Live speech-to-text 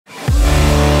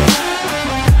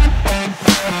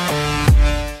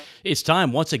It's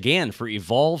time once again for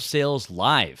Evolve Sales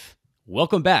Live.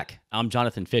 Welcome back. I'm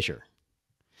Jonathan Fisher.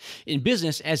 In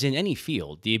business, as in any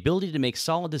field, the ability to make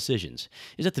solid decisions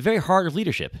is at the very heart of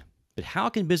leadership. But how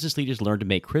can business leaders learn to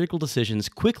make critical decisions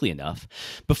quickly enough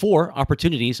before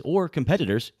opportunities or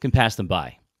competitors can pass them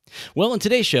by? Well, in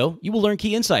today's show, you will learn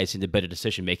key insights into better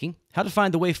decision making, how to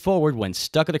find the way forward when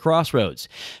stuck at a crossroads,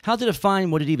 how to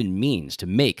define what it even means to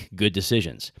make good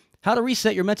decisions, how to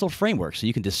reset your mental framework so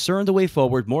you can discern the way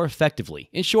forward more effectively.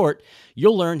 In short,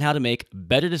 you'll learn how to make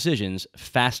better decisions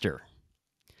faster.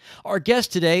 Our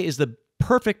guest today is the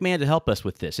perfect man to help us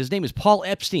with this. His name is Paul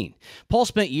Epstein. Paul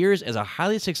spent years as a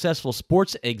highly successful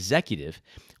sports executive,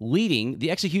 leading the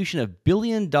execution of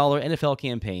billion-dollar NFL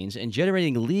campaigns and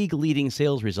generating league-leading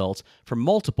sales results for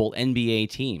multiple NBA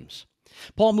teams.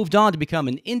 Paul moved on to become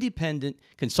an independent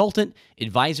consultant,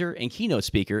 advisor, and keynote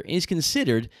speaker, and is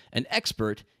considered an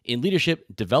expert in leadership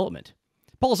development.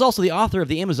 Paul is also the author of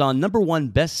the Amazon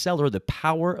 #1 bestseller, The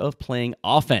Power of Playing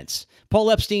Offense.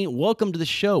 Paul Epstein, welcome to the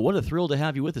show. What a thrill to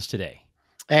have you with us today.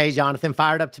 Hey, Jonathan,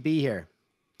 fired up to be here.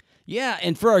 Yeah,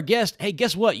 and for our guest, hey,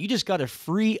 guess what? You just got a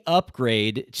free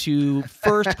upgrade to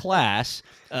first class.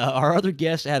 Our other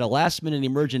guest had a last-minute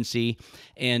emergency,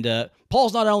 and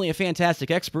Paul's not only a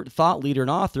fantastic expert, thought leader, and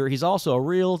author, he's also a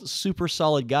real super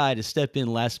solid guy to step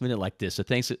in last minute like this. So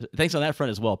thanks on that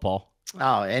front as well, Paul.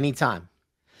 Oh, anytime.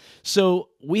 So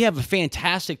we have a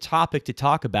fantastic topic to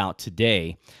talk about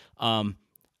today.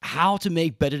 How to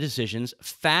make better decisions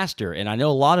faster. And I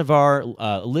know a lot of our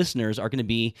listeners are going to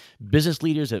be business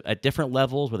leaders at different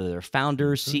levels, whether they're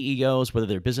founders, CEOs, whether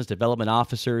they're business development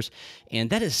officers,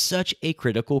 and that is such a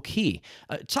critical key.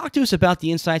 Talk to us about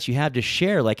the insights you have to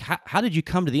share. Like, how did you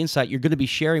come to the insight you're going to be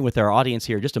sharing with our audience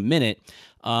here in just a minute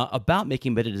about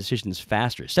making better decisions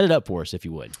faster? Set it up for us, if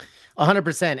you would.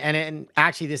 100%. And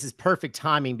actually, this is perfect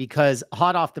timing because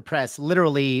hot off the press,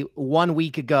 literally 1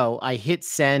 week ago, I hit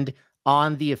send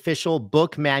on the official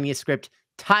book manuscript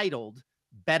titled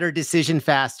Better Decision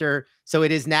Faster. So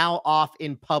it is now off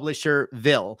in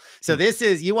Publisherville. So this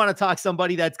is, you want to talk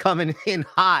somebody that's coming in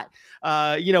hot.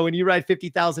 When you write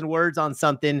 50,000 words on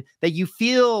something that you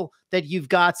feel that you've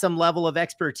got some level of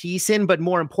expertise in, but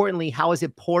more importantly, how is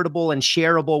it portable and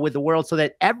shareable with the world so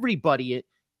that everybody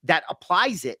that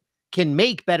applies it can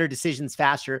make better decisions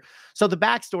faster. So the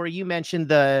backstory, you mentioned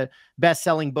the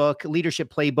best-selling book, Leadership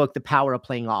Playbook, The Power of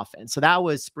Playing Offense. So that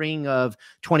was spring of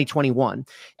 2021.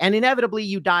 And inevitably,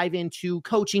 you dive into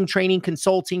coaching, training,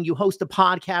 consulting. You host a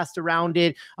podcast around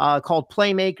it called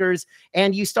Playmakers,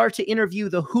 and you start to interview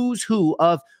the who's who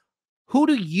of who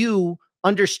do you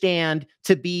understand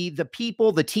to be the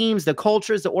people, the teams, the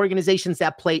cultures, the organizations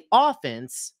that play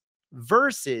offense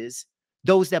versus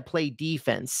those that play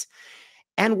defense.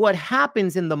 And what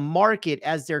happens in the market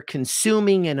as they're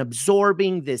consuming and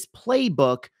absorbing this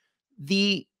playbook,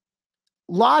 the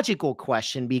logical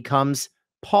question becomes,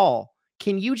 Paul,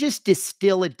 can you just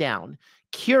distill it down,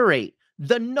 curate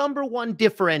the #1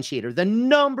 differentiator, the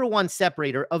 #1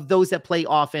 separator of those that play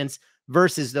offense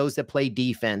versus those that play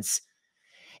defense?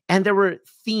 And there were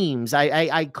themes.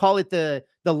 I call it the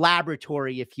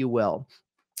laboratory, if you will.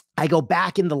 I go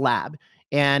back in the lab.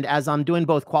 And as I'm doing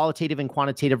both qualitative and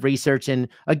quantitative research, and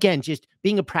again, just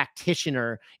being a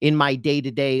practitioner in my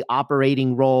day-to-day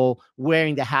operating role,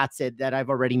 wearing the hats that I've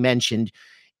already mentioned,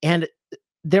 and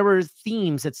there were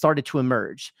themes that started to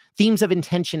emerge, themes of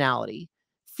intentionality,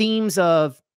 themes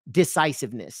of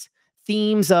decisiveness,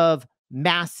 themes of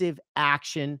massive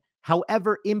action,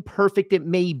 however imperfect it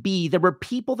may be. There were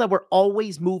people that were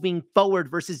always moving forward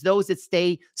versus those that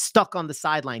stay stuck on the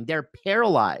sideline. They're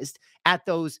paralyzed at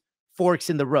those forks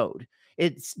in the road.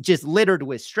 It's just littered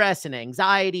with stress and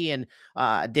anxiety and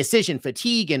decision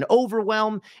fatigue and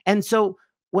overwhelm. And so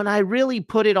when I really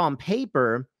put it on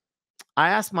paper, I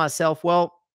asked myself,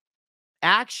 well,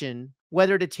 action,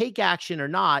 whether to take action or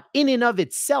not, in and of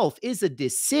itself is a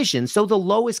decision. So the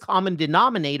lowest common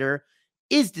denominator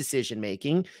is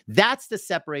decision-making. That's the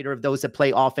separator of those that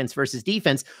play offense versus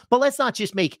defense. But let's not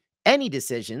just make any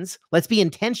decisions. Let's be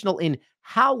intentional in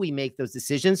how we make those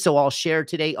decisions. So I'll share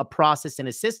today a process and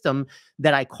a system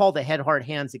that I call the head, heart,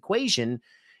 hands equation.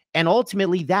 And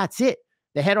ultimately, that's it.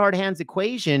 The head, heart, hands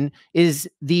equation is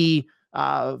the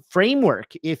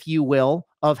framework, if you will,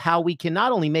 of how we can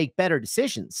not only make better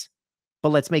decisions, but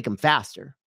let's make them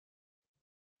faster.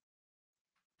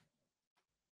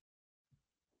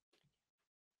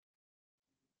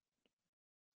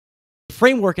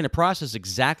 Framework and a process is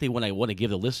exactly what I want to give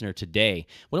the listener today.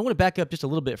 But I want to back up just a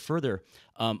little bit further.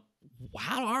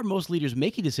 How are most leaders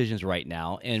making decisions right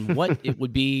now, and what it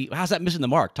would be? How's that missing the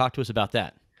mark? Talk to us about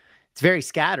that. It's very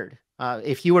scattered.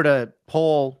 If you were to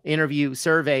poll, interview,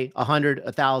 survey 100,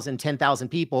 1,000, 10,000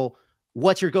 people,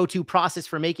 what's your go-to process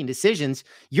for making decisions?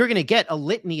 You're going to get a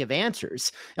litany of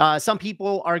answers. Some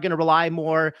people are going to rely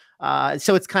more.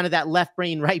 So it's kind of that left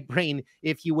brain, right brain,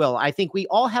 if you will. I think we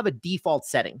all have a default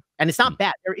setting, and it's not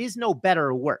bad. There is no better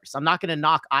or worse. I'm not going to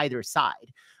knock either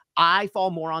side. I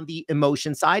fall more on the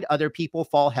emotion side. Other people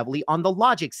fall heavily on the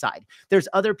logic side. There's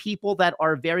other people that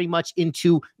are very much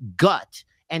into gut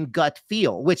and gut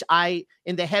feel, which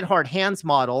in the head, heart, hands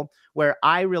model, where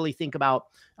I really think about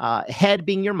head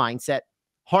being your mindset,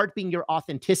 heart being your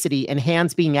authenticity, and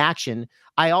hands being action.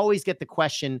 I always get the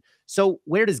question, so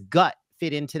where does gut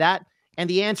fit into that? And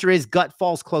the answer is gut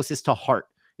falls closest to heart.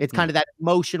 It's kind of that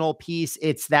emotional piece.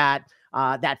 It's that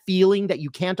feeling that you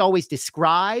can't always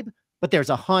describe, but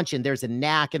there's a hunch and there's a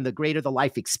knack, and the greater the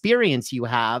life experience you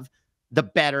have, the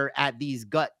better at these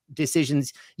gut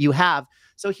decisions you have.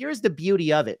 So here's the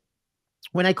beauty of it.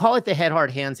 When I call it the head,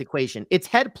 heart, hands equation, it's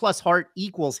head plus heart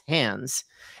equals hands.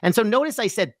 And so notice I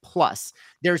said plus.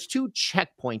 There's 2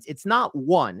 checkpoints. It's not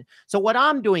one. So what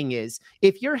I'm doing is,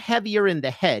 if you're heavier in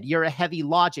the head, you're a heavy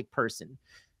logic person.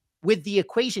 With the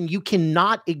equation, you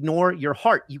cannot ignore your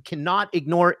heart. You cannot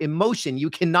ignore emotion. You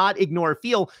cannot ignore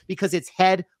feel, because it's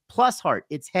head plus heart.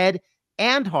 It's head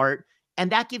and heart.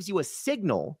 And that gives you a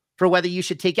signal for whether you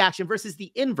should take action versus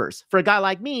the inverse. For a guy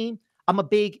like me, I'm a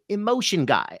big emotion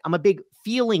guy. I'm a big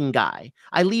feeling guy.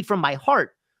 I lead from my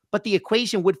heart, but the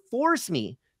equation would force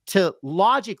me to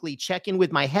logically check in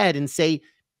with my head and say,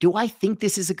 do I think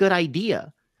this is a good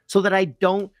idea? So that I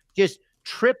don't just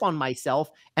trip on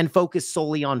myself and focus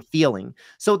solely on feeling.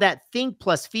 So that think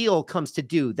plus feel comes to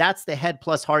do. That's the head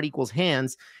plus heart equals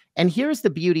hands. And here's the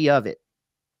beauty of it.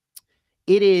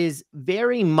 It is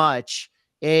very much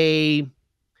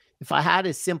if I had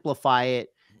to simplify it,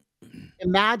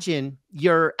 imagine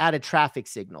you're at a traffic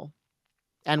signal,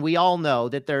 and we all know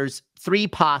that there's 3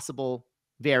 possible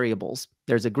variables.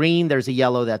 There's a green, there's a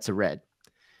yellow, that's a red.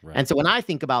 Right. And so when I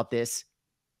think about this,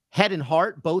 head and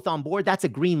heart both on board, that's a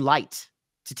green light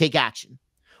to take action.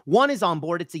 One is on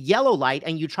board, it's a yellow light,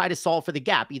 and you try to solve for the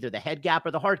gap, either the head gap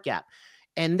or the heart gap.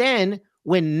 And then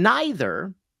when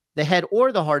neither the head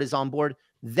or the heart is on board,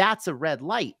 that's a red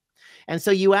light. And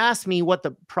so you ask me what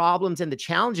the problems and the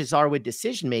challenges are with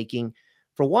decision making.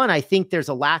 For one, I think there's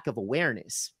a lack of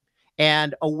awareness.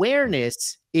 And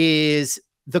awareness is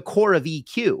the core of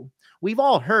EQ. We've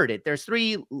all heard it. There's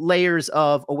 3 layers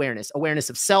of awareness: awareness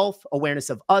of self,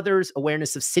 awareness of others,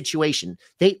 awareness of situation.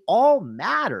 They all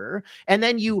matter. And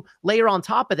then you layer on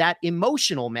top of that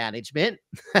emotional management.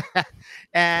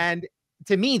 And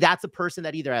to me, that's a person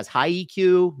that either has high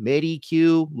EQ, mid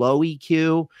EQ, low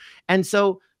EQ. And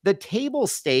so the table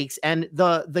stakes and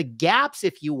the gaps,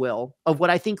 if you will, of what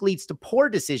I think leads to poor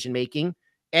decision making: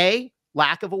 A,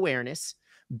 lack of awareness;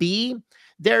 B,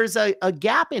 there's a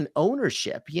gap in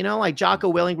ownership. You know, like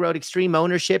Jocko Willink wrote Extreme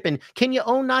Ownership. And can you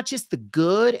own not just the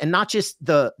good and not just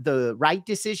the right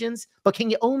decisions, but can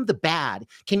you own the bad?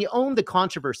 Can you own the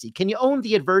controversy? Can you own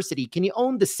the adversity? Can you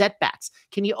own the setbacks?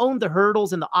 Can you own the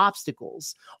hurdles and the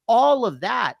obstacles? All of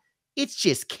that. It's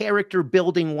just character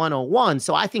building 101.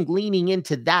 So I think leaning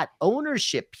into that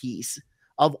ownership piece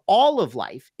of all of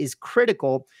life is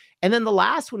critical. And then the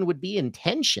last one would be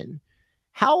intention.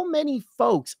 How many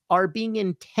folks are being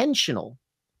intentional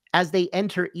as they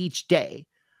enter each day?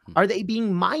 Are they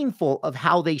being mindful of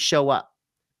how they show up?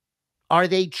 Are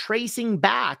they tracing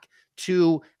back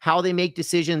to how they make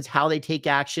decisions, how they take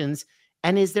actions?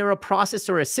 And is there a process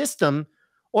or a system,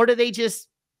 or do they just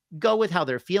go with how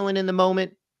they're feeling in the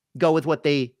moment, go with what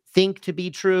they think to be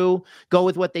true, go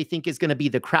with what they think is going to be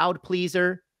the crowd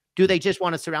pleaser? Do they just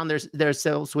want to surround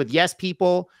themselves with yes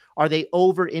people? Are they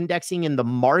over-indexing in the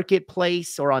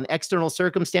marketplace or on external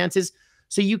circumstances?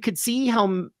 So you could see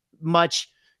how much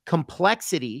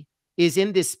complexity is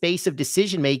in this space of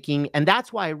decision-making. And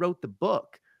that's why I wrote the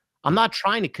book. I'm not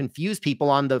trying to confuse people.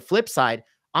 On the flip side,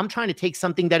 I'm trying to take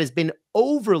something that has been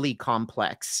overly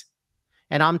complex,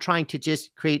 and I'm trying to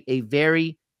just create a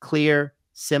very clear,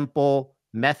 simple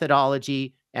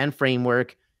methodology and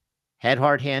framework, head,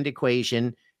 heart, hand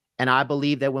equation. And I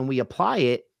believe that when we apply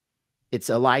it, it's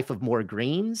a life of more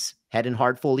greens, head and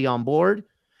heart fully on board.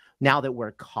 Now that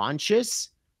we're conscious,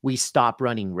 we stop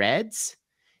running reds.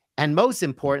 And most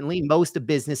importantly, most of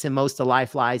business and most of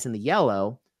life lies in the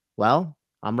yellow. Well,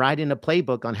 I'm writing a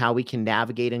playbook on how we can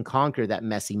navigate and conquer that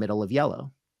messy middle of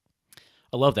yellow.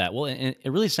 I love that. Well, and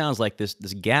it really sounds like this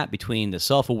gap between the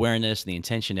self-awareness and the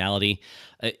intentionality,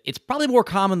 it's probably more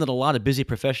common than a lot of busy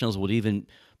professionals would even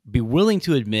be willing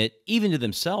to admit, even to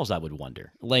themselves, I would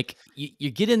wonder. Like, you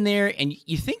get in there and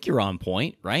you think you're on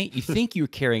point, right? You think you're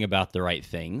caring about the right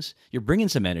things. You're bringing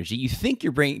some energy. You think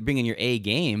you're bringing your A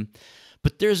game,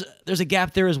 but there's a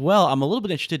gap there as well. I'm a little bit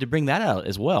interested to bring that out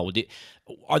as well.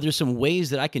 Are there some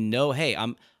ways that I can know, hey,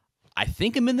 I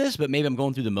think I'm in this, but maybe I'm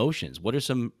going through the motions? What are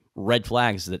some red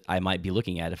flags that I might be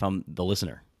looking at if I'm the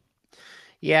listener?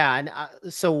 Yeah.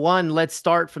 And so, one, let's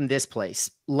start from this place.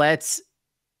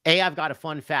 I've got a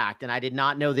fun fact, and I did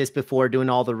not know this before doing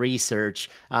all the research,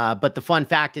 but the fun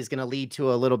fact is going to lead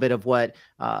to a little bit of what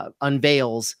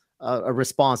unveils a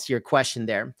response to your question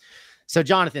there. So,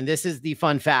 Jonathan, this is the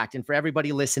fun fact. And for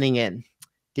everybody listening in,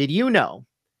 did you know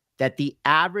that the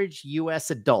average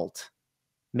U.S. adult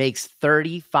makes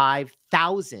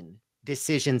 35,000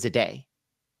 decisions a day?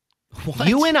 What?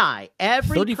 You and I,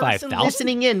 every 35,000? person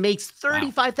listening in makes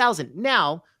 35,000. Wow.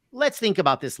 Now, let's think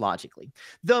about this logically.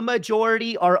 The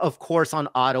majority are, of course, on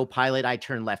autopilot. I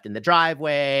turn left in the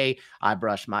driveway. I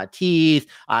brush my teeth.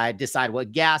 I decide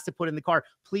what gas to put in the car.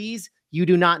 Please, you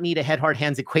do not need a head, heart,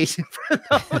 hands equation for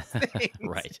those things.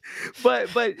 Right.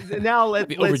 But now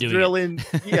let's drill in.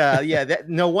 Yeah.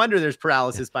 No wonder there's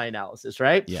paralysis by analysis,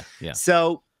 right? Yeah.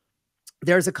 So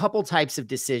there's a couple types of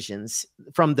decisions,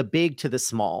 from the big to the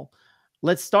small.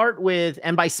 Let's start with,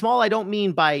 and by small, I don't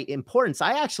mean by importance.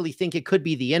 I actually think it could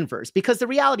be the inverse, because the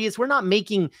reality is we're not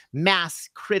making mass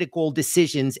critical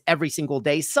decisions every single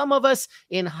day. Some of us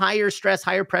in higher stress,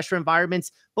 higher pressure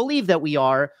environments believe that we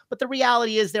are, but the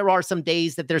reality is there are some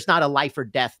days that there's not a life or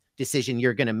death decision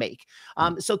you're going to make.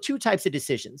 So two types of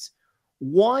decisions.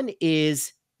 One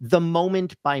is the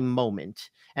moment by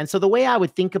moment. And so the way I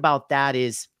would think about that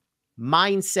is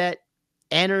mindset,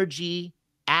 energy,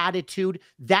 attitude.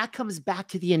 That comes back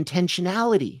to the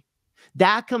intentionality.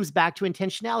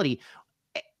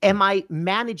 Am I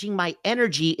managing my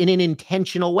energy in an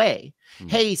intentional way?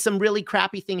 Hey, some really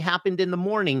crappy thing happened in the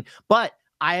morning, but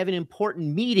I have an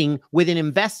important meeting with an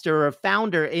investor or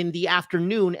founder in the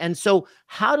afternoon. And so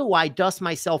how do I dust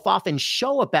myself off and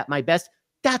show up at my best?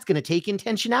 That's going to take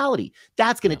intentionality.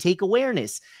 That's going to take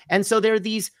awareness. And so there are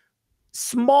these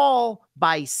small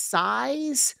by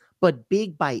size, but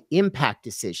big by impact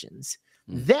decisions.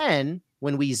 Then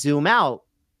when we zoom out,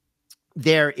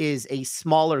 there is a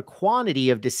smaller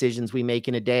quantity of decisions we make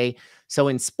in a day. So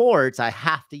in sports, I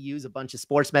have to use a bunch of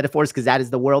sports metaphors because that is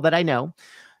the world that I know.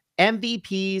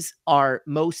 MVPs are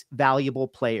most valuable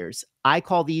players. I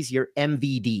call these your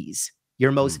MVDs,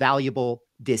 your most valuable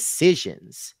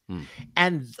decisions.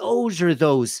 And those are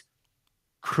those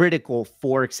critical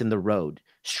forks in the road.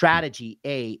 Strategy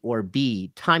A or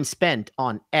B, time spent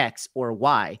on X or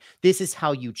Y. This is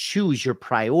how you choose your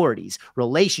priorities.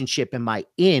 Relationship, am I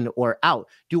in or out?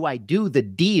 Do I do the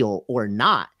deal or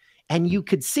not? And you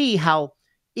could see how,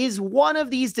 is one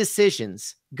of these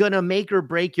decisions going to make or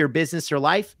break your business or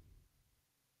life?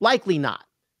 Likely not.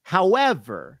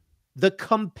 However, the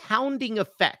compounding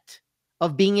effect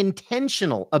of being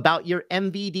intentional about your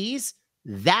MVDs,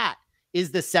 that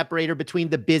is the separator between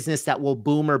the business that will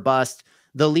boom or bust,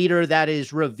 the leader that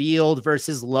is revealed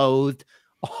versus loathed.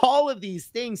 All of these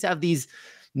things have these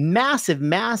massive,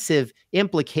 massive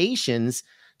implications.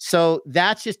 So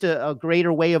that's just a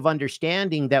greater way of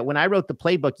understanding that when I wrote the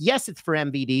playbook, yes, it's for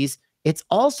MVDs. It's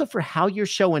also for how you're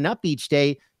showing up each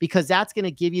day, because that's going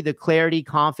to give you the clarity,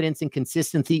 confidence, and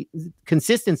consistency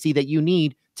that you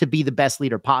need to be the best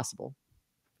leader possible.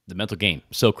 The mental game,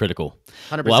 so critical.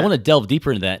 100%. Well, I want to delve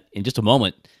deeper into that in just a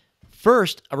moment.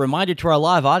 First, a reminder to our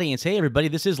live audience, hey, everybody,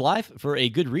 this is live for a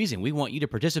good reason. We want you to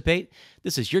participate.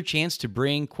 This is your chance to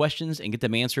bring questions and get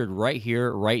them answered right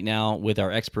here, right now with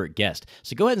our expert guest.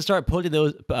 So go ahead and start posting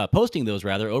those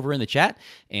over in the chat.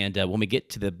 And when we get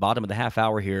to the bottom of the half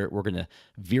hour here, we're going to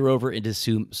veer over into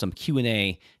some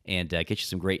Q&A and get you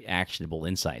some great actionable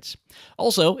insights.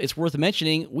 Also, it's worth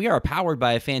mentioning, we are powered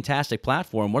by a fantastic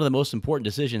platform. One of the most important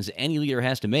decisions any leader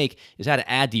has to make is how to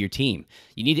add to your team.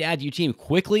 You need to add to your team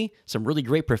quickly. Some really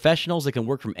great professionals that can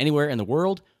work from anywhere in the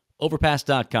world.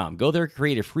 Overpass.com. Go there,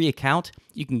 create a free account.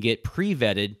 You can get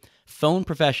pre-vetted phone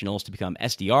professionals to become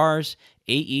SDRs,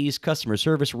 AEs, customer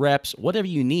service reps, whatever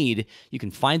you need. You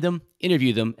can find them,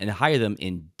 interview them, and hire them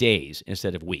in days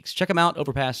instead of weeks. Check them out,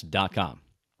 overpass.com.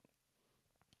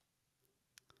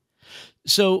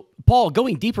 So, Paul,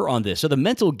 going deeper on this, so the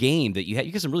mental game that you had,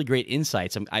 you got some really great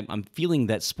insights. I'm feeling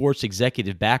that sports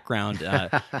executive background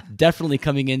definitely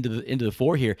coming into the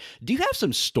fore here. Do you have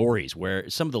some stories where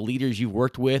some of the leaders you've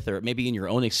worked with, or maybe in your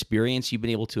own experience, you've been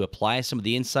able to apply some of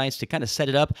the insights to kind of set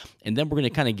it up? And then we're going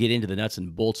to kind of get into the nuts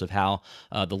and bolts of how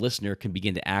the listener can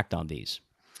begin to act on these.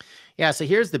 Yeah, so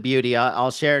here's the beauty.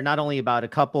 I'll share not only about a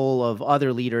couple of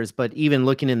other leaders, but even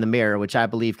looking in the mirror, which I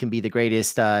believe can be the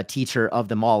greatest teacher of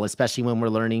them all, especially when we're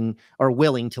learning or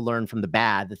willing to learn from the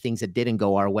bad, the things that didn't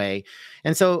go our way.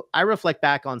 And so I reflect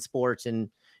back on sports, and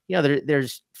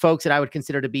there's folks that I would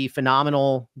consider to be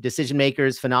phenomenal decision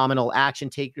makers, phenomenal action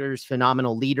takers,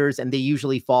 phenomenal leaders, and they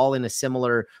usually fall in a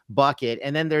similar bucket.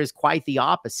 And then there's quite the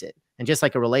opposite. And just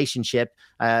like a relationship,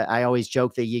 I always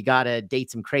joke that you got to date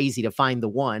some crazy to find the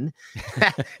one.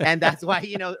 And that's why,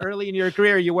 early in your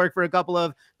career, you work for a couple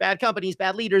of bad companies,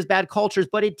 bad leaders, bad cultures,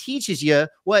 but it teaches you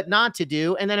what not to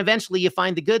do. And then eventually you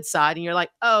find the good side and you're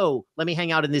like, oh, let me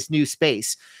hang out in this new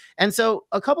space. And so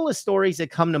a couple of stories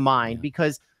that come to mind,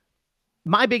 because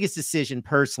my biggest decision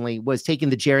personally was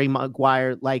taking the Jerry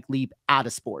Maguire-like leap out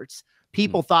of sports.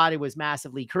 People thought it was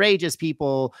massively courageous.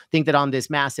 People think that I'm this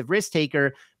massive risk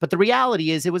taker. But the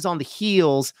reality is it was on the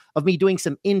heels of me doing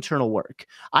some internal work.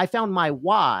 I found my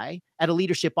why at a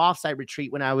leadership offsite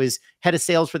retreat when I was head of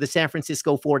sales for the San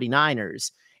Francisco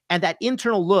 49ers. And that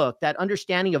internal look, that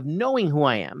understanding of knowing who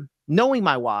I am, knowing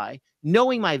my why,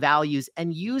 knowing my values,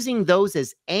 and using those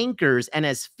as anchors and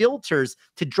as filters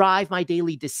to drive my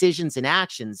daily decisions and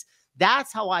actions.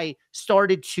 That's how I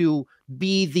started to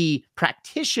be the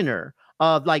practitioner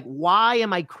of like, why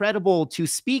am I credible to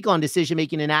speak on decision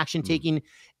making and action taking?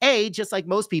 Just like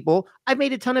most people, I've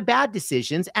made a ton of bad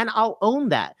decisions and I'll own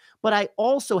that. But I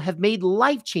also have made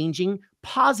life-changing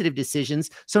positive decisions.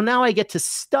 So now I get to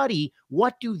study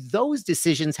what do those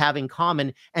decisions have in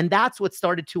common. And that's what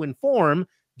started to inform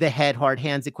the head, heart,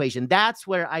 hands equation. That's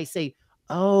where I say,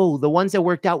 oh, the ones that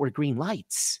worked out were green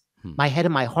lights. My head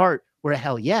and my heart were a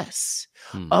hell yes.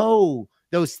 Oh,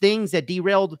 those things that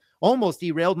almost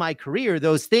derailed my career,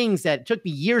 those things that took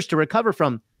me years to recover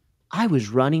from, I was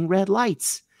running red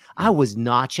lights. I was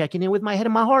not checking in with my head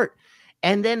and my heart.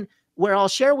 And then where I'll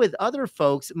share with other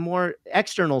folks more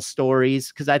external stories,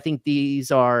 because I think these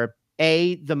are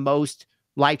A, the most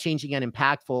life-changing and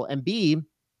impactful, and B,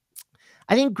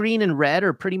 I think green and red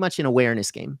are pretty much an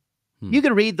awareness game. You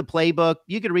could read the playbook.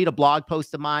 You could read a blog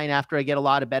post of mine after I get a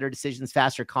lot of Better Decisions,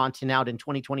 Faster content out in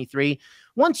 2023.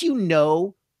 Once you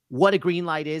know what a green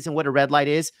light is and what a red light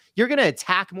is, you're going to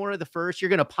attack more of the first. You're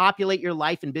going to populate your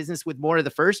life and business with more of the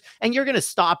first, and you're going to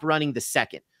stop running the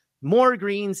second. More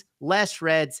greens, less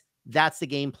reds. That's the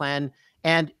game plan.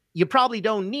 And you probably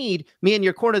don't need me in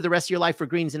your corner the rest of your life for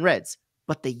greens and reds.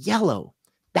 But the yellow,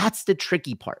 that's the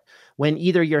tricky part when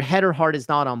either your head or heart is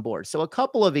not on board. So a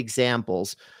couple of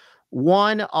examples.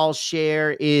 One I'll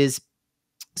share is,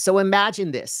 so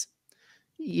imagine this.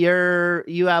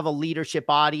 You have a leadership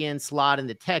audience, a lot in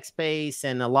the tech space,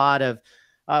 and a lot of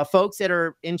folks that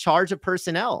are in charge of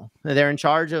personnel. They're in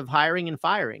charge of hiring and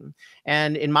firing.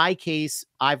 And in my case,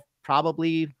 I've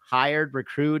probably hired,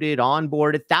 recruited,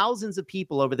 onboarded thousands of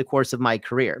people over the course of my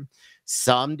career.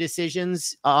 Some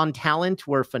decisions on talent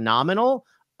were phenomenal.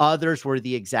 Others were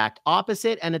the exact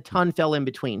opposite, and a ton fell in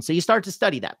between. So you start to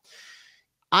study that.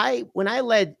 When I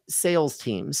led sales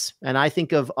teams, and I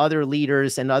think of other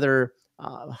leaders and other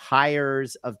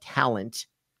hires of talent,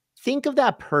 think of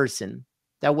that person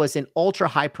that was an ultra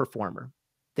high performer.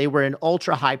 They were an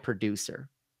ultra high producer,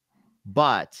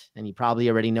 but, and you probably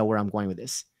already know where I'm going with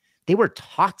this, they were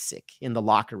toxic in the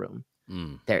locker room.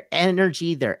 Their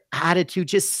energy, their attitude,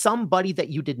 just somebody that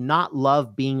you did not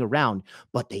love being around,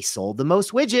 but they sold the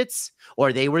most widgets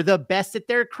or they were the best at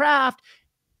their craft.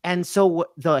 And so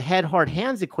the head, heart,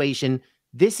 hands equation,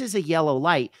 this is a yellow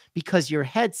light because your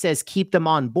head says keep them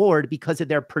on board because of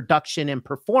their production and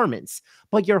performance.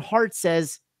 But your heart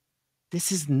says,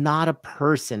 this is not a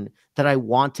person that I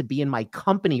want to be in my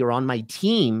company or on my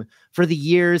team for the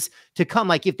years to come.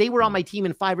 Like if they were on my team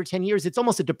in 5 or 10 years, it's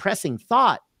almost a depressing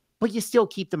thought, but you still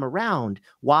keep them around.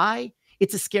 Why?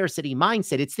 It's a scarcity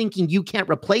mindset. It's thinking you can't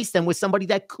replace them with somebody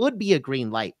that could be a green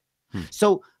light.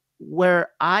 So where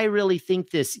I really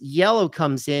think this yellow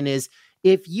comes in is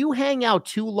if you hang out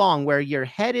too long where your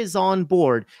head is on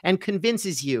board and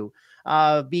convinces you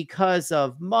because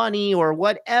of money or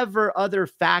whatever other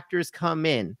factors come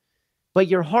in, but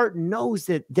your heart knows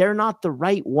that they're not the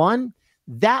right one,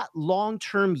 that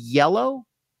long-term yellow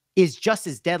is just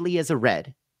as deadly as a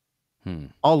red.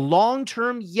 A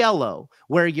long-term yellow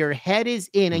where your head is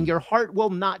in and your heart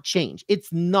will not change.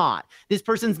 It's not. This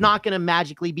person's not going to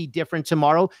magically be different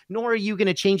tomorrow, nor are you going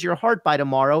to change your heart by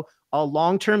tomorrow. A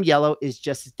long-term yellow is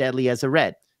just as deadly as a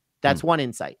red. That's one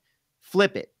insight.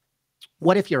 Flip it.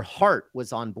 What if your heart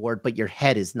was on board, but your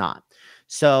head is not?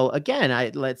 So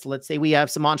again, let's say we have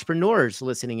some entrepreneurs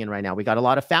listening in right now. We got a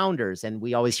lot of founders, and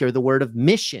we always hear the word of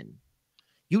mission.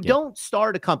 You Yeah. don't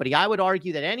start a company. I would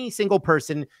argue that any single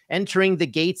person entering the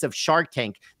gates of Shark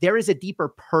Tank, there is a deeper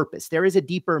purpose. There is a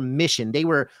deeper mission. They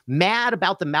were mad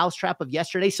about the mousetrap of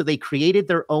yesterday, so they created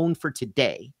their own for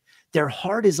today. Their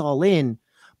heart is all in,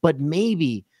 but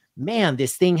maybe, man,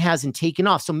 this thing hasn't taken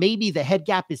off. So maybe the head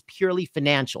gap is purely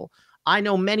financial. I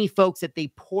know many folks that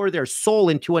they pour their soul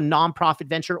into a nonprofit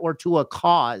venture or to a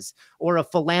cause or a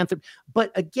philanthropy.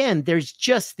 But again, there's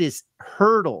just this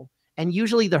hurdle, and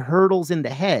usually the hurdle's in the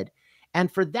head.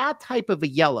 And for that type of a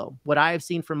yellow, what I have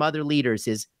seen from other leaders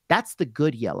is that's the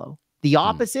good yellow. The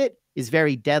opposite is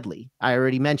very deadly. I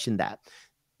already mentioned that.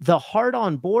 The hard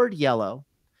on board yellow,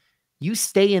 you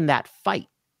stay in that fight.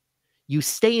 You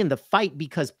stay in the fight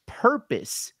because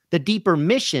purpose, the deeper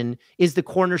mission, is the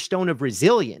cornerstone of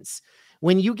resilience.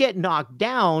 When you get knocked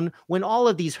down, when all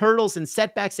of these hurdles and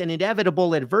setbacks and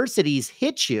inevitable adversities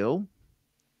hit you,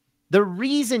 the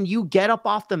reason you get up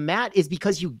off the mat is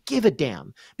because you give a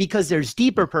damn, because there's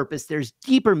deeper purpose, there's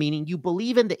deeper meaning. You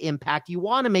believe in the impact. You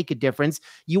want to make a difference.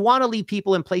 You want to leave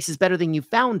people in places better than you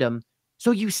found them.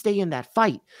 So you stay in that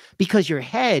fight because your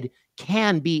head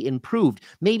can be improved.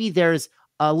 Maybe there's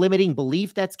a limiting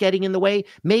belief that's getting in the way.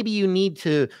 Maybe you need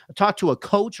to talk to a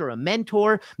coach or a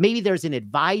mentor. Maybe there's an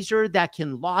advisor that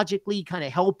can logically kind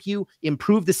of help you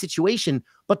improve the situation.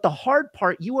 But the hard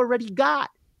part you already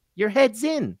got. Your head's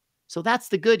in. So that's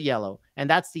the good yellow. And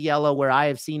that's the yellow where I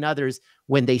have seen others,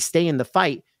 when they stay in the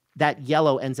fight, that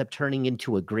yellow ends up turning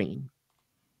into a green.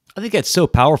 I think that's so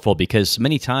powerful because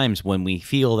many times when we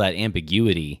feel that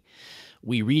ambiguity,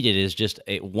 we read it as just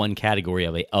one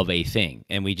category of a thing,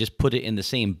 and we just put it in the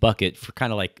same bucket for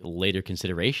kind of like later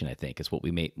consideration. I think is what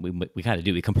we kind of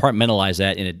do. We compartmentalize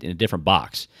that in a different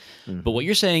box. Mm-hmm. But what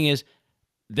you're saying is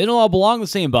they don't all belong in the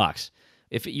same box.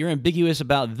 If you're ambiguous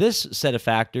about this set of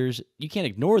factors, you can't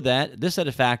ignore that. This set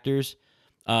of factors,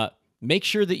 make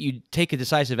sure that you take a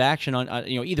decisive action on,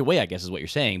 either way, I guess is what you're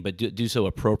saying, but do so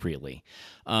appropriately.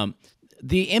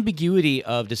 The ambiguity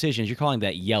of decisions, you're calling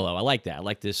that yellow. I like that. I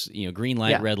like this, green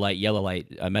light, red light, yellow light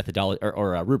methodology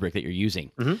or a rubric that you're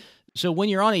using. Mm-hmm. So when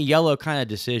you're on a yellow kind of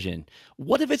decision,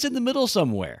 what if it's in the middle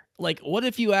somewhere? Like, what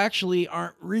if you actually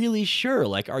aren't really sure?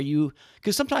 Like,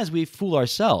 because sometimes we fool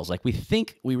ourselves. Like, we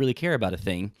think we really care about a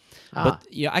thing, but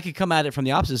I could come at it from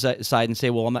the opposite side and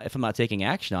say, well, if I'm not taking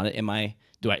action on it,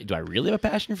 do I really have a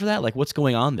passion for that? Like, what's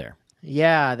going on there?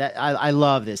 Yeah, I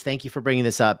love this. Thank you for bringing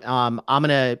this up. I'm going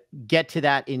to get to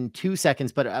that in 2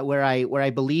 seconds, but where I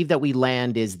believe that we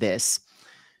land is this,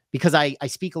 because I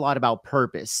speak a lot about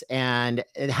purpose, and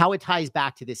how it ties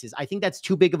back to this is I think that's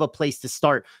too big of a place to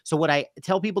start. So what I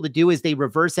tell people to do is they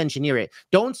reverse engineer it.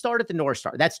 Don't start at the North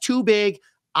Star. That's too big.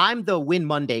 I'm the win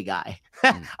Monday guy.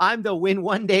 I'm the win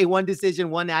one day, one decision,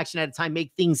 one action at a time,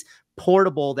 make things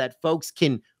portable that folks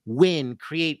can win,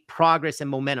 create progress and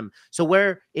momentum. So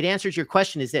where it answers your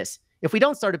question is this: if we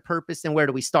don't start at purpose, then where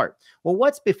do we start? Well,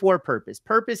 what's before purpose?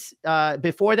 Purpose,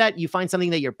 before that, you find something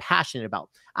that you're passionate about.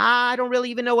 I don't really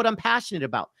even know what I'm passionate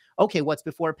about. Okay, what's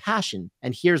before passion?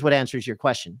 And here's what answers your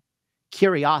question: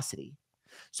 curiosity.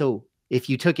 So if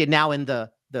you took it now in the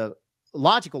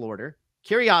logical order,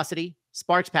 curiosity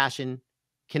sparks passion,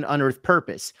 can unearth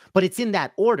purpose, but it's in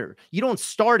that order. You don't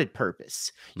start at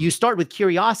purpose. You start with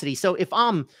curiosity. So if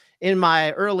I'm in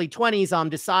my early 20s, I'm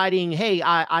deciding, hey,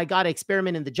 I got to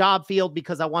experiment in the job field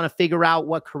because I want to figure out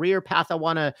what career path I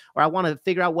want to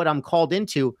figure out what I'm called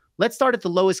into. Let's start at the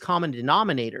lowest common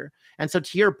denominator. And so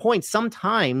to your point,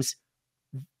 sometimes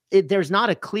there's not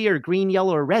a clear green,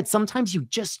 yellow, or red. Sometimes you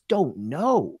just don't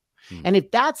know. And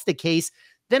if that's the case,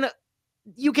 then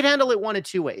you can handle it one of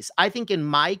two ways. I think in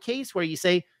my case, where you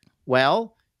say,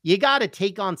 well, you got to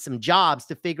take on some jobs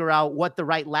to figure out what the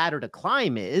right ladder to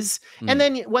climb is. And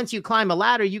then once you climb a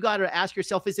ladder, you got to ask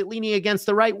yourself, is it leaning against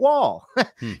the right wall?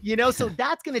 So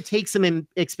that's going to take some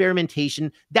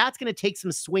experimentation. That's going to take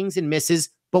some swings and misses.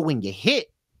 But when you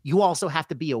hit, you also have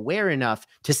to be aware enough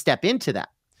to step into that.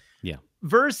 Yeah.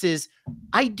 Versus,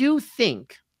 I do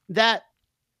think that,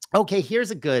 okay,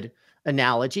 here's a good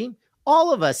analogy.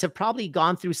 All of us have probably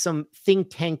gone through some think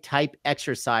tank type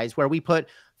exercise where we put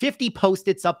 50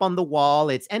 Post-its up on the wall.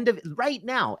 It's end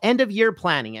of year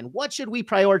planning. And what should we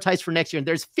prioritize for next year? And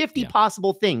there's 50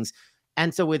 possible things.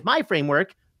 And so with my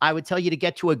framework, I would tell you to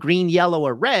get to a green, yellow,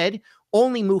 or red,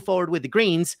 only move forward with the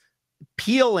greens,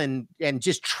 peel and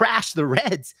just trash the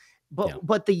reds.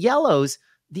 But the yellows,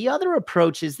 the other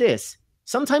approach is this.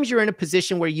 Sometimes you're in a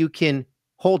position where you can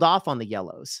hold off on the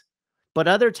yellows, but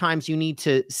other times you need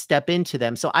to step into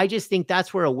them. So I just think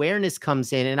that's where awareness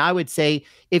comes in. And I would say,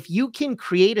 if you can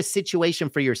create a situation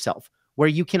for yourself where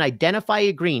you can identify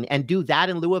a green and do that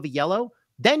in lieu of a yellow,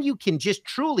 then you can just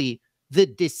truly, the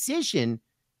decision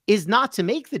is not to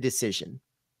make the decision.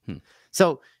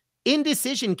 So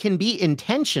indecision can be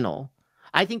intentional.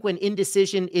 I think when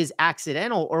indecision is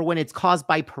accidental or when it's caused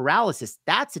by paralysis,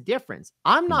 that's a difference.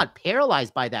 I'm not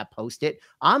paralyzed by that Post-it.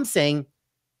 I'm saying,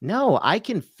 no, I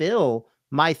can fill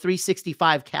my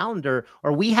 365 calendar,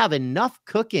 or we have enough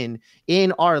cooking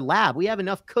in our lab. We have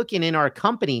enough cooking in our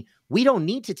company. We don't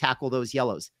need to tackle those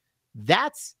yellows.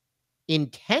 That's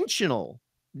intentional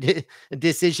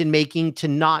decision making to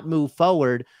not move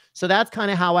forward. So that's kind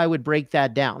of how I would break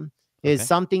that down. Is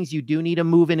some things you do need to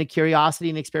move into curiosity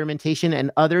and experimentation, and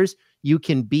others you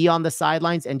can be on the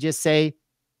sidelines and just say,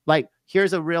 like,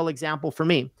 here's a real example for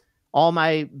me. All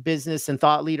my business and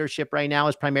thought leadership right now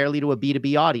is primarily to a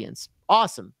B2B audience.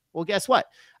 Awesome. Well, guess what?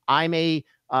 I'm a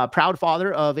proud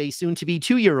father of a soon-to-be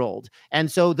 2-year-old.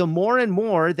 And so the more and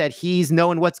more that he's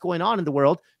knowing what's going on in the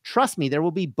world, trust me, there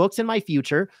will be books in my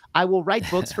future. I will write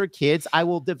books for kids. I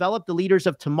will develop the leaders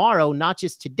of tomorrow, not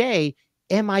just today.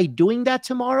 Am I doing that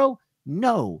tomorrow?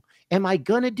 No. Am I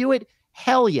going to do it?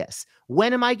 Hell yes.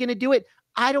 When am I going to do it?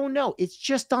 I don't know. It's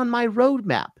just on my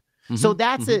roadmap. So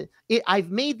that's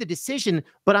I've made the decision,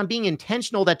 but I'm being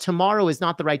intentional that tomorrow is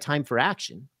not the right time for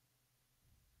action.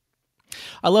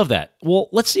 I love that. Well,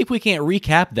 let's see if we can't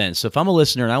recap then. So if I'm a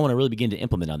listener and I want to really begin to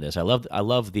implement on this, I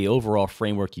love the overall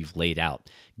framework you've laid out.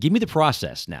 Give me the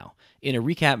process now in a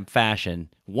recap fashion,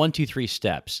 1, 2, 3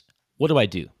 steps. What do I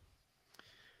do?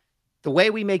 The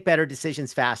way we make better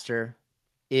decisions faster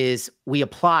is we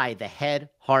apply the head,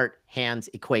 heart, hands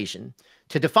equation.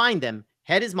 To define them,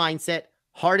 head is mindset,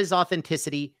 heart is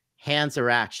authenticity, hands are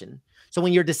action. So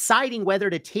when you're deciding whether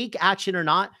to take action or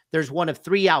not, there's one of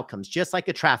 3 outcomes, just like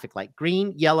a traffic light: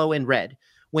 green, yellow, and red.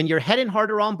 When your head and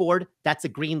heart are on board, that's a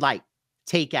green light.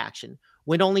 Take action.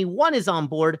 When only one is on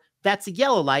board, that's a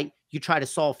yellow light. You try to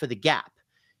solve for the gap.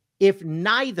 If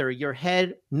neither your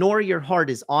head nor your heart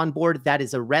is on board, that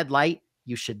is a red light.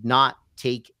 You should not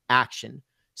take action.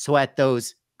 So at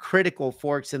those critical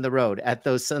forks in the road, at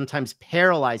those sometimes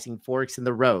paralyzing forks in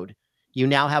the road, you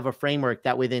now have a framework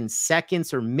that within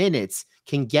seconds or minutes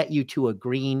can get you to a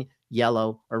green,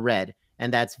 yellow, or red.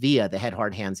 And that's via the head,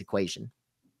 heart, hands equation.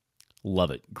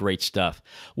 Love it. Great stuff.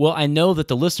 Well, I know that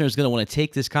the listener is going to want to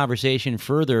take this conversation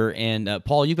further. And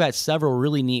Paul, you've got several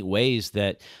really neat ways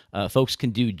that folks can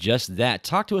do just that.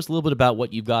 Talk to us a little bit about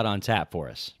what you've got on tap for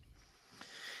us.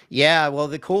 Yeah, well,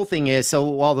 the cool thing is, so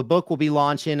while the book will be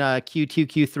launching Q2,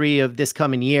 Q3 of this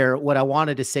coming year, what I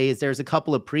wanted to say is there's a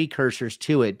couple of precursors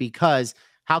to it, because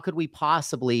how could we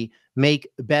possibly make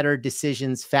better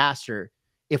decisions faster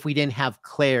if we didn't have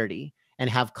clarity and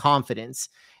have confidence?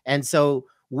 And so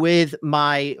with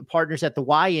my partners at the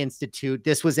Y Institute,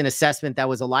 this was an assessment that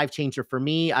was a life changer for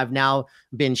me. I've now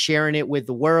been sharing it with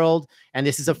the world, and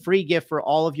this is a free gift for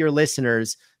all of your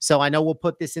listeners. So I know we'll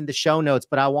put this in the show notes,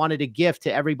 but I wanted to gift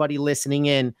to everybody listening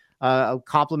in a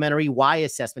complimentary Y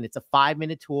assessment. It's a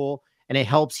 5-minute tool, and it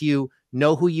helps you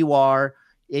know who you are.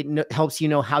 It helps you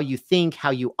know how you think,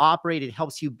 how you operate. It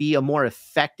helps you be a more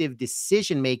effective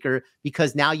decision maker,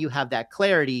 because now you have that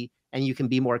clarity and you can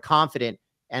be more confident.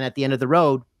 And at the end of the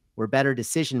road, we're better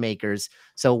decision makers.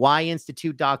 So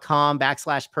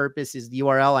yinstitute.com/purpose is the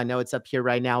URL. I know it's up here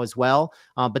right now as well.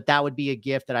 But that would be a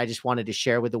gift that I just wanted to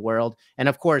share with the world. And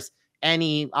of course,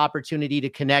 any opportunity to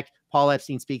connect,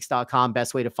 paulepsteinspeaks.com,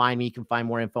 best way to find me. You can find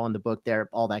more info on the book there,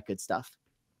 all that good stuff.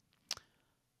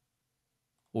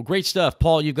 Well, great stuff,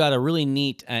 Paul. You've got a really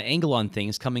neat angle on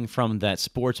things coming from that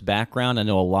sports background. I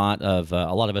know a lot of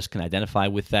us can identify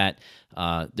with that.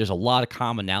 There's a lot of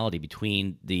commonality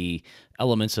between the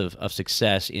elements of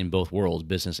success in both worlds,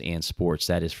 business and sports.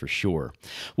 That is for sure.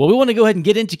 Well, we want to go ahead and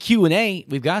get into Q&A.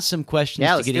 We've got some questions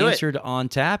to get answered on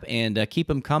tap, and keep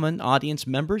them coming, audience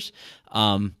members.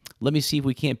 Let me see if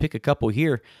we can't pick a couple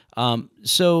here.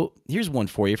 So here's one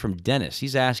for you from Dennis.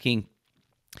 He's asking,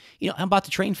 I'm about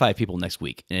to train 5 people next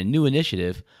week in a new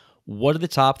initiative. What are the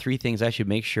top 3 things I should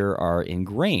make sure are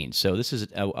ingrained? So this is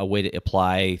a way to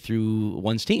apply through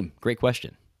one's team. Great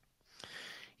question.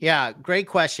 Yeah, great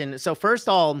question. So first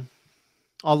I'll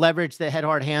leverage the head,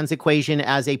 heart, hands equation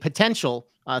as a potential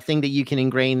thing that you can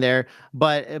ingrain there,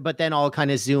 but then I'll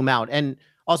kind of zoom out. And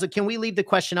also, can we leave the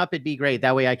question up? It'd be great.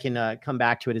 That way I can come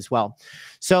back to it as well.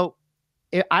 So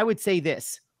I would say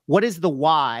this: what is the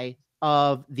why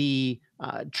of the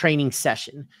training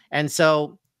session? And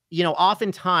so,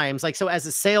 oftentimes, so as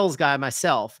a sales guy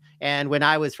myself, and when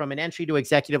I was from an entry to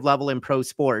executive level in pro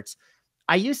sports,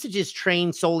 I used to just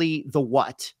train solely the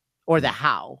what or the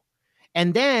how.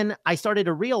 And then I started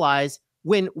to realize,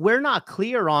 when we're not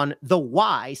clear on the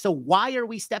why, so why are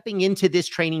we stepping into this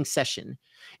training session?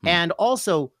 And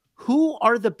also, Who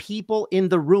are the people in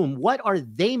the room? What are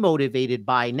they motivated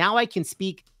by? Now I can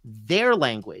speak their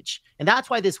language. And that's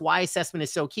why this why assessment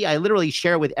is so key. I literally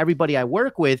share with everybody I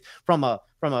work with, from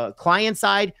a client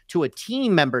side to a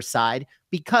team member side,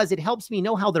 because it helps me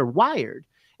know how they're wired.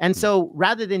 And so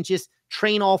rather than just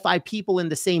train all 5 people in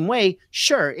the same way,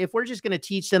 sure, if we're just going to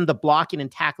teach them the blocking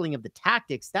and tackling of the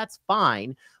tactics, that's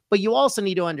fine. But you also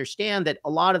need to understand that a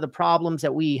lot of the problems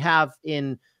that we have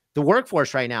in the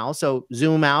workforce right now. So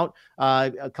zoom out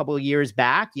a couple of years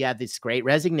back, you had this great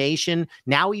resignation.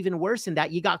 Now, even worse than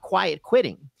that, you got quiet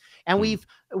quitting. And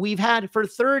we've had, for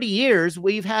 30 years,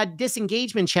 we've had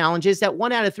disengagement challenges that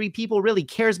 1 out of 3 people really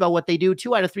cares about what they do.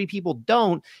 2 out of 3 people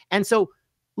don't. And so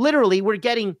literally, we're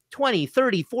getting 20,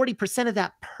 30, 40% of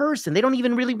that person. They don't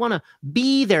even really want to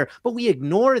be there, but we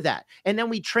ignore that. And then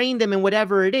we train them in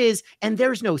whatever it is, and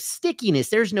there's no stickiness.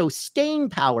 There's no staying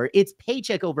power. It's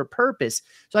paycheck over purpose.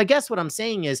 So I guess what I'm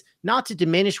saying is not to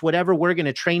diminish whatever we're going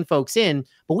to train folks in,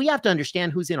 but we have to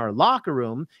understand who's in our locker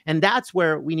room. And that's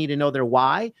where we need to know their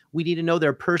why. We need to know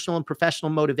their personal and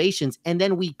professional motivations. And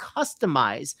then we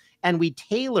customize and we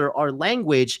tailor our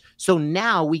language so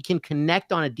now we can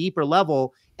connect on a deeper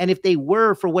level. And if they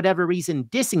were, for whatever reason,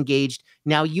 disengaged,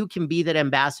 now you can be that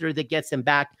ambassador that gets them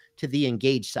back to the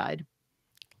engaged side.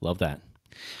 Love that.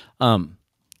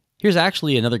 Here's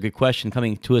actually another good question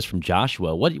coming to us from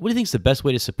Joshua. What do you think is the best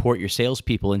way to support your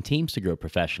salespeople and teams to grow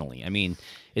professionally? I mean,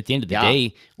 at the end of the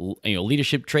day,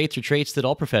 leadership traits are traits that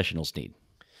all professionals need.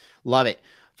 Love it.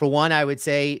 For one, I would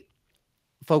say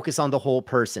focus on the whole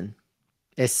person,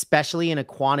 especially in a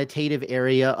quantitative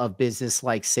area of business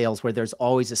like sales, where there's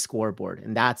always a scoreboard.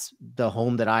 And that's the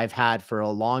home that I've had for a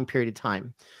long period of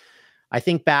time. I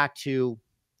think back to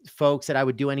folks that I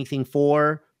would do anything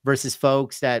for versus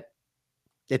folks that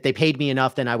if they paid me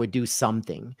enough, then I would do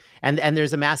something. And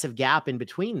there's a massive gap in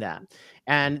between that.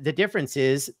 And the difference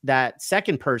is that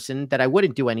second person that I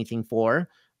wouldn't do anything for,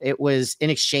 it was in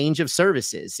exchange of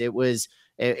services. There was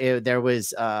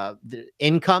the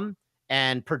income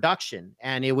and production.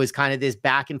 And it was kind of this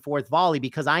back and forth volley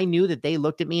because I knew that they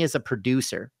looked at me as a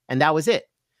producer, and that was it.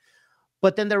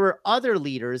 But then there were other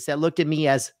leaders that looked at me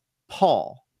as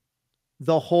Paul,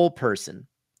 the whole person,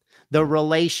 the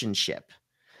relationship.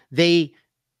 They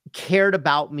cared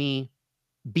about me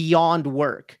beyond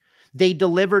work. They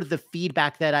delivered the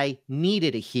feedback that I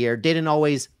needed to hear, didn't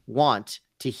always want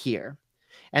to hear.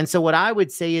 And so what I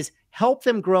would say is help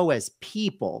them grow as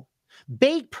people.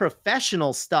 Bake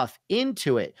professional stuff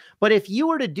into it. But if you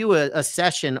were to do a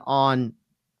session on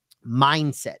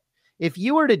mindset, if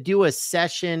you were to do a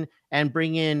session and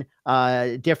bring in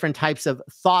different types of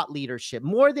thought leadership,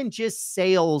 more than just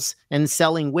sales and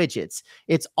selling widgets,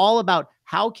 it's all about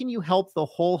how can you help the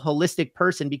whole holistic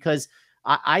person? Because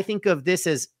I think of this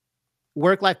as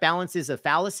work-life balance is a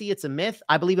fallacy. It's a myth.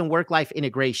 I believe in work-life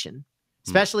integration,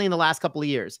 especially in the last couple of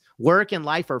years. Work and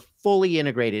life are fully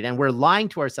integrated, and we're lying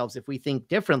to ourselves if we think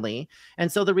differently. And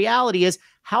so the reality is,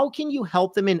 how can you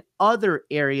help them in other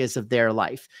areas of their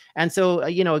life? And so,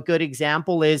 a good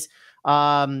example is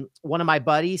one of my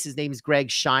buddies, his name is Greg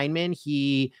Scheinman.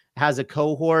 He has a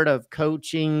cohort of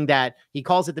coaching that he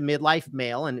calls it the midlife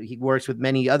male, and he works with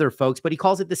many other folks, but he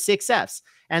calls it the 6 F's.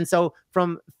 And so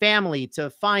from family to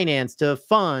finance to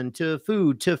fun to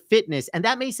food to fitness, and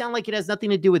that may sound like it has nothing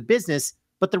to do with business,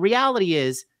 but the reality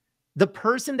is the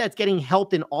person that's getting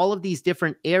helped in all of these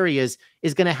different areas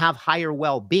is going to have higher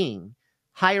well-being.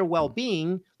 Higher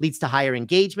well-being leads to higher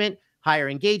engagement. Higher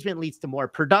engagement leads to more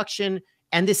production.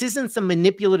 And this isn't some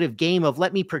manipulative game of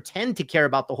let me pretend to care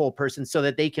about the whole person so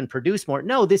that they can produce more.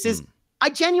 No, this is, I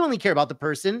genuinely care about the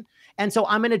person. And so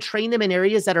I'm going to train them in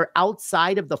areas that are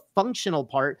outside of the functional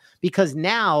part, because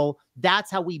now that's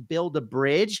how we build a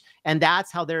bridge. And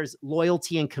that's how there's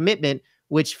loyalty and commitment,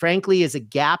 which frankly is a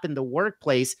gap in the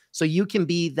workplace. So you can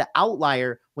be the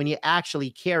outlier when you actually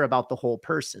care about the whole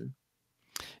person.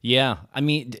 Yeah. I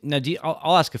mean, now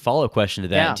I'll ask a follow-up question to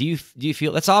that. Yeah. Do you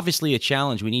feel that's obviously a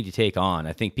challenge we need to take on?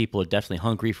 I think people are definitely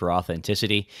hungry for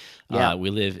authenticity. Yeah. We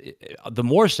live the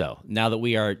more so now that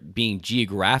we are being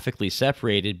geographically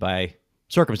separated by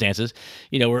circumstances.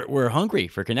 We're hungry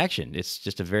for connection. It's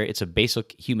just it's a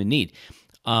basic human need.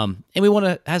 And we want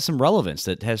to have some relevance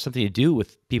that has something to do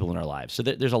with people in our lives. So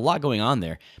there's a lot going on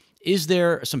there. Is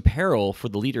there some peril for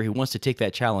the leader who wants to take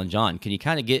that challenge on? Can you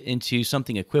kind of get into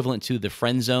something equivalent to the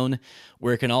friend zone,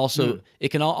 where it can also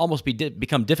almost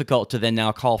become difficult to then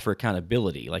now call for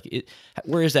accountability?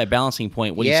 Where is that balancing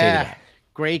point? What do you say to that?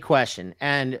 Great question.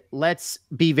 And let's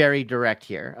be very direct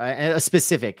here.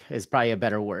 Specific is probably a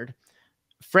better word.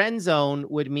 Friend zone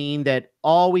would mean that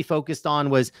all we focused on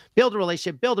was build a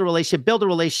relationship, build a relationship, build a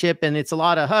relationship. And it's a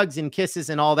lot of hugs and kisses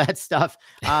and all that stuff.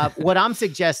 What I'm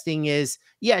suggesting is,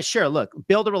 yeah, sure. Look,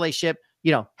 build a relationship,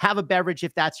 have a beverage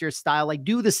if that's your style, like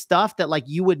do the stuff that like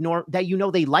you would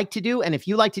that, they like to do. And if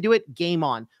you like to do it, game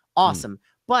on. Awesome.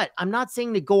 But I'm not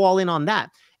saying to go all in on that.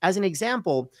 As an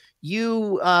example,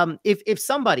 if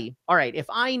somebody, all right, if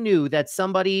I knew that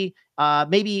somebody,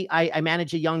 maybe I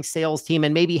manage a young sales team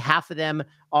and maybe half of them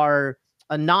are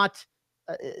not,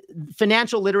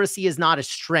 financial literacy is not a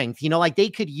strength, like they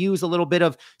could use a little bit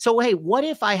of, so, hey, what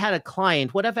if I had a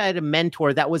client, what if I had a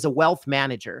mentor that was a wealth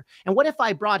manager? And what if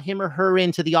I brought him or her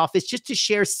into the office just to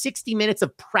share 60 minutes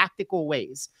of practical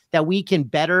ways that we can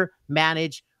better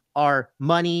manage our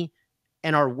money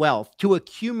and our wealth to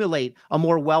accumulate a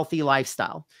more wealthy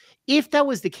lifestyle? If that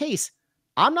was the case,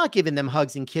 I'm not giving them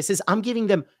hugs and kisses. I'm giving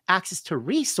them access to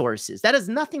resources. That has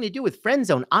nothing to do with friend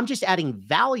zone. I'm just adding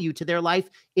value to their life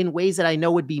in ways that I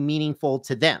know would be meaningful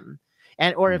to them.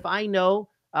 Or if I know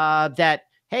that,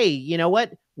 hey, you know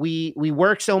what? We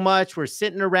work so much, we're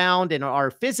sitting around and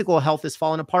our physical health is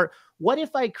falling apart. What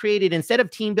if I created, instead of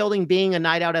team building being a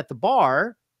night out at the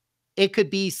bar, it could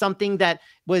be something that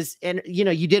was, and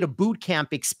you did a boot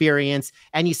camp experience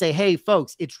and you say, hey,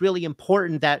 folks, it's really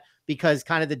important that, because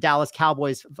kind of the Dallas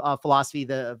Cowboys philosophy,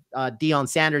 the Deion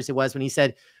Sanders, it was when he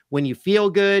said, when you feel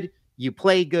good, you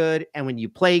play good. And when you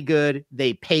play good,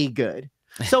 they pay good.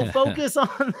 So focus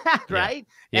on that, right?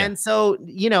 Yeah. And so,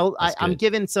 I'm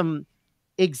giving some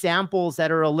examples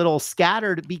that are a little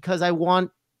scattered because I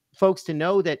want folks to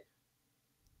know that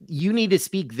you need to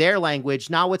speak their language,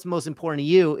 not what's most important to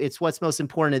you. It's what's most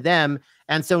important to them.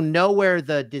 And so know where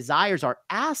the desires are.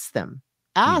 Ask them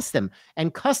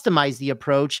and customize the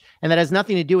approach. And that has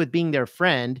nothing to do with being their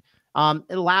friend. The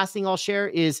last thing I'll share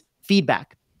is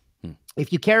feedback.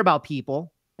 If you care about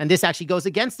people, and this actually goes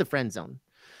against the friend zone,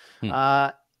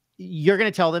 you're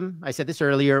going to tell them, I said this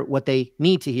earlier, what they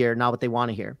need to hear, not what they want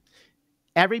to hear.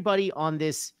 Everybody on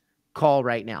this call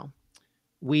right now,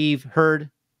 we've heard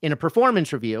in a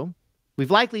performance review, we've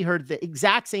likely heard the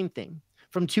exact same thing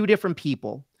from two different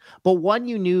people, but one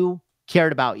you knew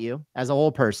cared about you as a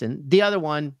whole person. The other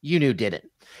one you knew didn't.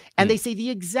 And they say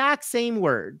the exact same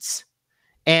words.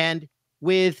 And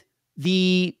with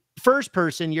the first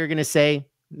person, you're going to say,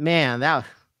 man, that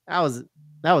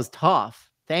was tough.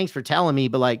 Thanks for telling me.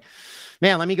 But like,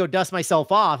 man, let me go dust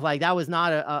myself off. Like that was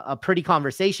not a pretty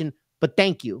conversation, but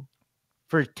thank you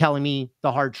for telling me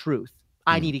the hard truth.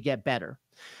 I need to get better.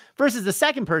 Versus the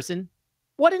second person,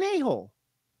 what an a-hole.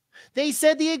 They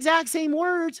said the exact same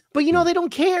words, but they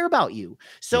don't care about you.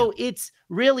 So it's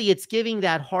giving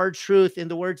that hard truth, in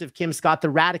the words of Kim Scott, the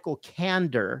radical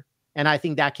candor. And I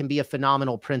think that can be a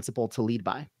phenomenal principle to lead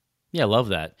by. Yeah, I love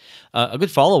that. A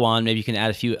good follow-on, maybe you can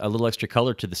add a little extra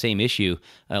color to the same issue.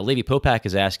 Lady Popak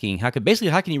is asking, how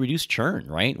can you reduce churn,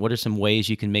 right? What are some ways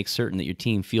you can make certain that your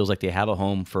team feels like they have a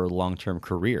home for a long-term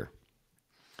career?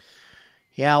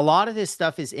 Yeah, a lot of this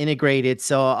stuff is integrated.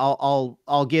 So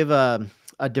I'll give a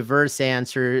diverse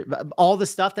answer. All the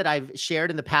stuff that I've shared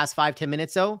in the past 5-10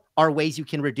 minutes, though, are ways you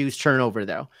can reduce turnover,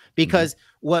 though. Because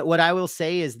what I will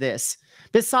say is this: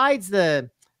 besides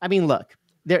look,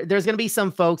 there's going to be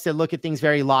some folks that look at things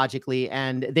very logically,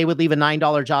 and they would leave a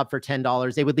 $9 job for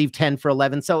 $10. They would leave 10 for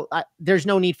 11. So there's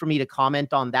no need for me to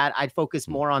comment on that. I'd focus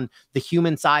more on the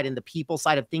human side and the people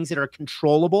side of things that are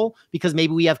controllable, because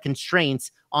maybe we have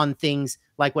constraints on things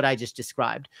like what I just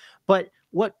described. But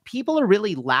what people are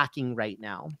really lacking right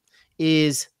now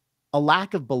is a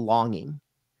lack of belonging.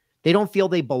 They don't feel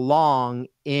they belong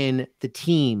in the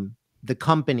team, the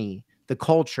company, the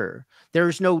culture.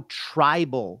 There's no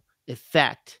tribal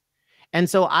effect. And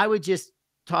so I would just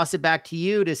toss it back to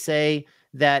you to say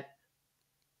that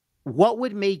what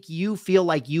would make you feel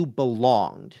like you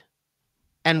belonged,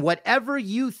 and whatever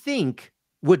you think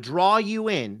would draw you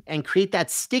in and create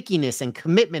that stickiness and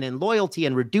commitment and loyalty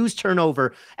and reduce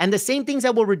turnover. And the same things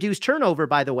that will reduce turnover,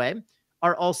 by the way,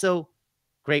 are also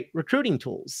great recruiting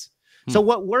tools. So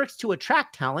what works to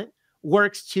attract talent,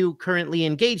 works to currently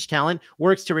engage talent,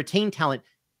 works to retain talent.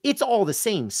 It's all the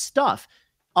same stuff.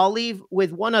 I'll leave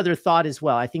with one other thought as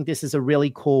well. I think this is a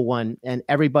really cool one, and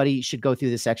everybody should go through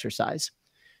this exercise.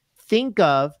 Think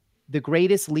of the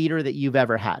greatest leader that you've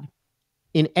ever had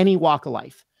in any walk of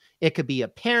life. It could be a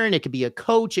parent, it could be a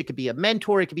coach, it could be a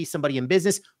mentor, it could be somebody in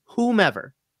business,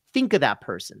 whomever. Think of that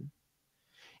person.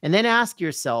 And then ask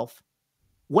yourself,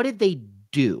 what did they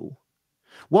do?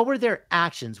 What were their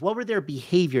actions? What were their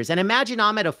behaviors? And imagine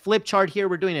I'm at a flip chart here.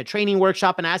 We're doing a training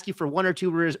workshop and I ask you for 1 or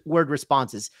 2 word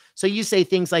responses. So you say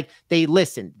things like they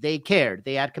listened, they cared,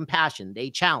 they had compassion, they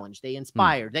challenged, they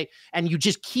inspired, and you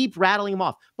just keep rattling them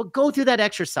off. But go through that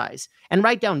exercise and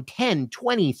write down 10,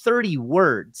 20, 30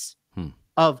 words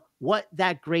of what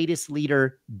that greatest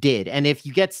leader did. And if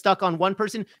you get stuck on one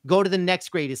person, go to the next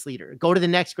greatest leader, go to the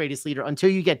next greatest leader until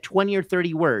you get 20 or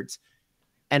 30 words.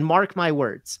 And mark my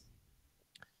words,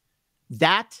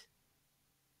 that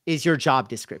is your job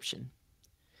description.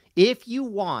 If you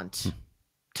want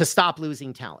to stop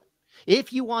losing talent,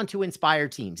 if you want to inspire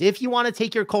teams, if you want to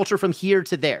take your culture from here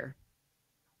to there,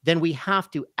 then we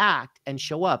have to act and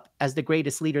show up as the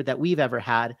greatest leader that we've ever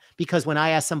had. Because when I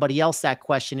ask somebody else that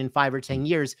question in 5 or 10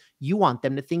 years, you want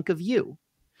them to think of you.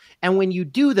 And when you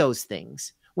do those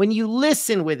things, when you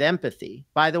listen with empathy,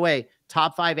 by the way,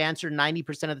 top 5 answer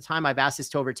 90% of the time, I've asked this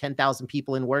to over 10,000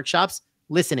 people in workshops,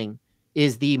 listening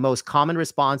is the most common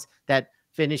response that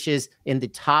finishes in the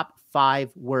top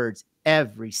 5 words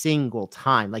every single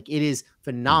time. Like, it is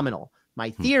phenomenal.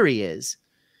 My theory is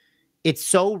it's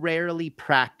so rarely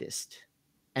practiced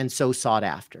and so sought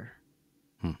after.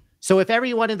 So if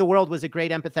everyone in the world was a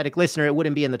great empathetic listener, it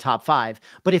wouldn't be in the top 5,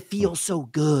 but it feels so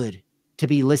good to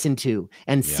be listened to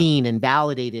and seen and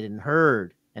validated and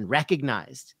heard and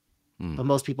recognized. But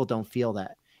most people don't feel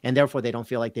that. And therefore they don't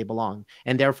feel like they belong.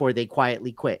 And therefore they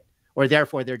quietly quit, or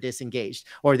therefore they're disengaged,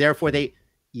 or therefore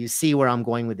you see where I'm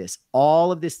going with this.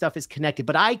 All of this stuff is connected,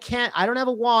 but I don't have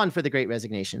a wand for the great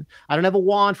resignation. I don't have a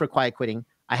wand for quiet quitting.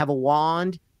 I have a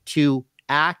wand to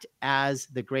act as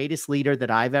the greatest leader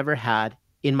that I've ever had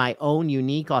in my own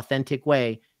unique, authentic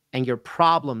way. And your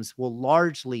problems will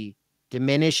largely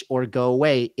diminish or go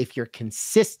away if you're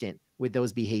consistent with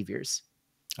those behaviors.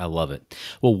 I love it.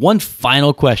 Well, one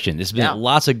final question. There's been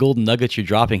lots of golden nuggets you're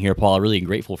dropping here, Paul. I'm really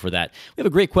grateful for that. We have a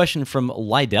great question from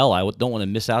Lydell. I don't want to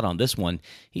miss out on this one.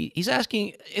 He's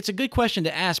asking, it's a good question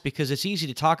to ask because it's easy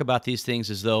to talk about these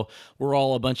things as though we're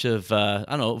all a bunch of,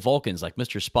 Vulcans like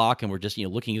Mr. Spock, and we're just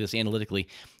looking at this analytically.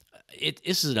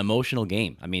 This is an emotional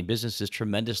game. I mean, business is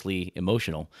tremendously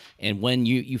emotional. And when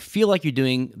you feel like you're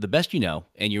doing the best you know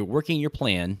and you're working your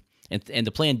plan, and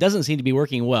the plan doesn't seem to be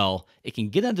working well, it can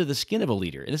get under the skin of a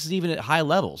leader. And this is even at high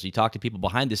levels. You talk to people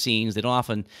behind the scenes. They don't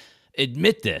often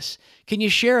admit this. Can you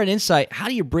share an insight? How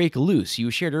do you break loose?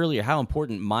 You shared earlier how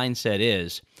important mindset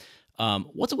is.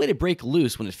 What's a way to break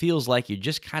loose when it feels like you're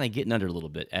just kind of getting under a little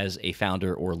bit as a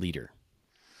founder or leader?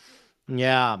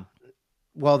 Yeah.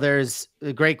 Well, there's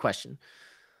a great question.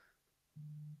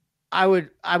 I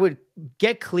would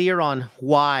get clear on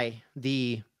why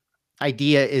the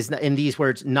idea is, in these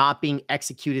words, not being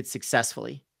executed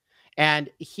successfully.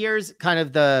 And here's kind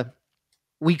of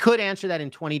we could answer that in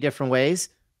 20 different ways.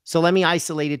 So let me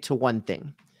isolate it to one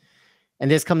thing. And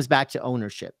this comes back to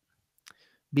ownership,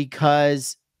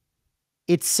 because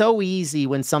it's so easy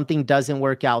when something doesn't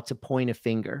work out to point a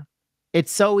finger.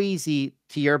 It's so easy,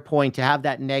 to your point, to have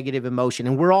that negative emotion.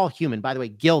 And we're all human, by the way,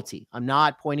 guilty. I'm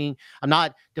not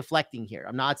deflecting here.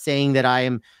 I'm not saying that I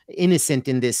am innocent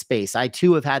in this space. I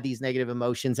too have had these negative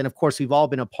emotions. And of course, we've all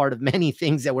been a part of many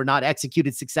things that were not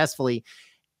executed successfully.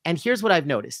 And here's what I've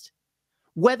noticed.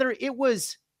 Whether it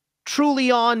was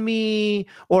truly on me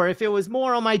or if it was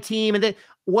more on my team, and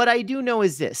what I do know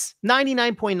is this: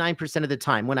 99.9% of the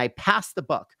time when I pass the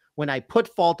buck, when I put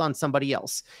fault on somebody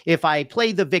else, if I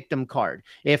play the victim card,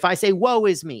 if I say, woe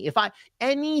is me,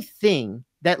 anything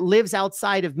that lives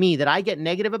outside of me that I get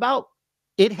negative about,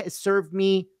 it has served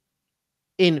me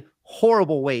in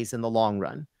horrible ways in the long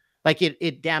run. Like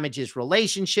it damages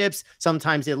relationships.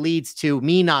 Sometimes it leads to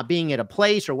me not being at a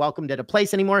place or welcomed at a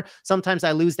place anymore. Sometimes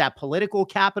I lose that political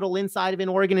capital inside of an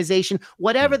organization.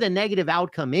 Whatever the negative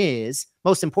outcome is,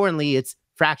 most importantly, it's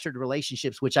fractured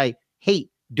relationships, which I hate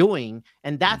doing.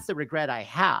 And that's the regret I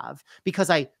have, because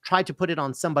I tried to put it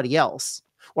on somebody else,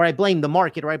 or I blame the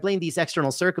market, or I blame these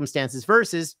external circumstances,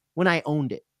 versus when I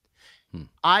owned it.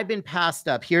 I've been passed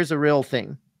up. Here's a real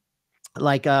thing.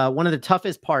 Like one of the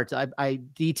toughest parts, I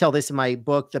detail this in my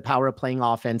book, The Power of Playing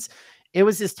Offense. It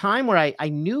was this time where I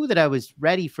knew that I was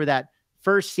ready for that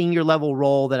first senior level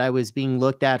role that I was being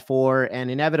looked at for.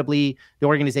 And inevitably the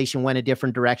organization went a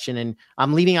different direction. And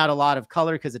I'm leaving out a lot of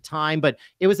color because of time, but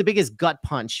it was the biggest gut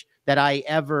punch that I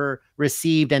ever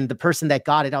received. And the person that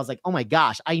got it, I was like, oh my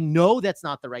gosh, I know that's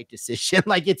not the right decision.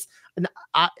 Like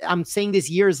I'm saying this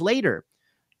years later.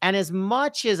 And as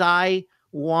much as I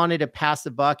wanted to pass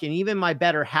the buck, and even my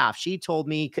better half, she told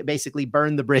me basically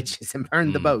burn the bridges and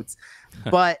burn the boats.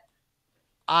 But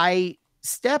I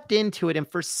stepped into it, and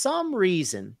for some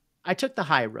reason, I took the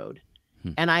high road.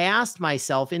 And I asked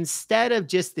myself, instead of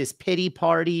just this pity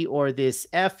party or this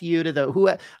F you to the who,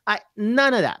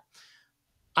 none of that.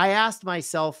 I asked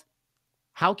myself,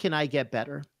 how can I get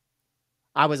better?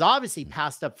 I was obviously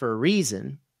passed up for a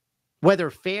reason, whether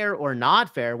fair or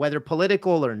not fair, whether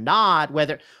political or not,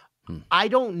 whether I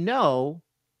don't know.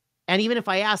 And even if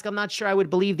I ask, I'm not sure I would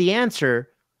believe the answer.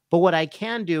 But what I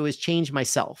can do is change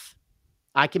myself.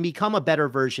 I can become a better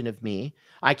version of me.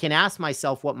 I can ask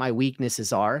myself what my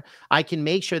weaknesses are. I can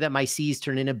make sure that my C's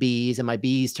turn into B's and my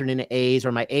B's turn into A's,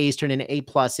 or my A's turn into A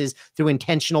pluses through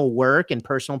intentional work and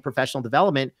personal and professional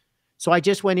development. So I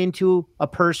just went into a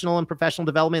personal and professional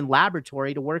development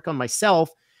laboratory to work on myself.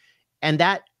 And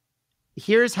that,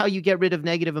 here's how you get rid of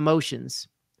negative emotions.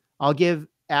 I'll give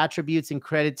attributes and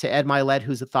credit to Ed Milet,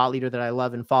 who's a thought leader that I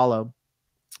love and follow.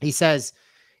 He says,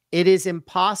 it is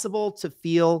impossible to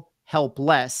feel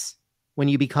helpless when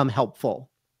you become helpful.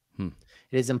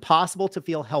 It is impossible to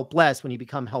feel helpless when you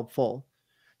become helpful.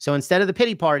 So instead of the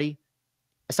pity party,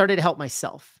 I started to help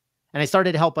myself, and I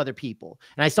started to help other people,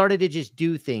 and I started to just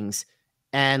do things.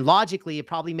 And logically, it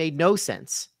probably made no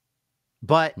sense,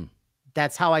 but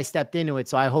that's how I stepped into it.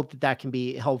 So I hope that that can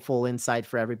be helpful insight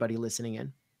for everybody listening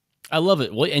in. I love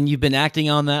it. Well, and you've been acting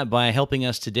on that by helping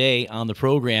us today on the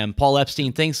program. Paul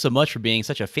Epstein, thanks so much for being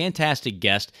such a fantastic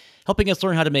guest, helping us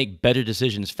learn how to make better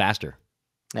decisions faster.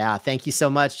 Yeah, thank you so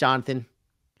much, Jonathan.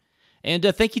 And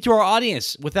thank you to our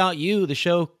audience. Without you, the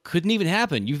show couldn't even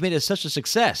happen. You've made it such a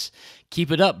success. Keep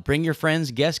it up. Bring your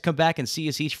friends, guests. Come back and see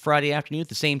us each Friday afternoon at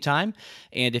the same time.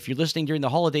 And if you're listening during the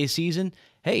holiday season,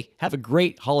 hey, have a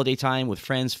great holiday time with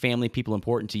friends, family, people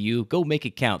important to you. Go make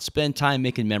it count. Spend time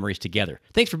making memories together.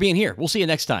 Thanks for being here. We'll see you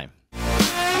next time.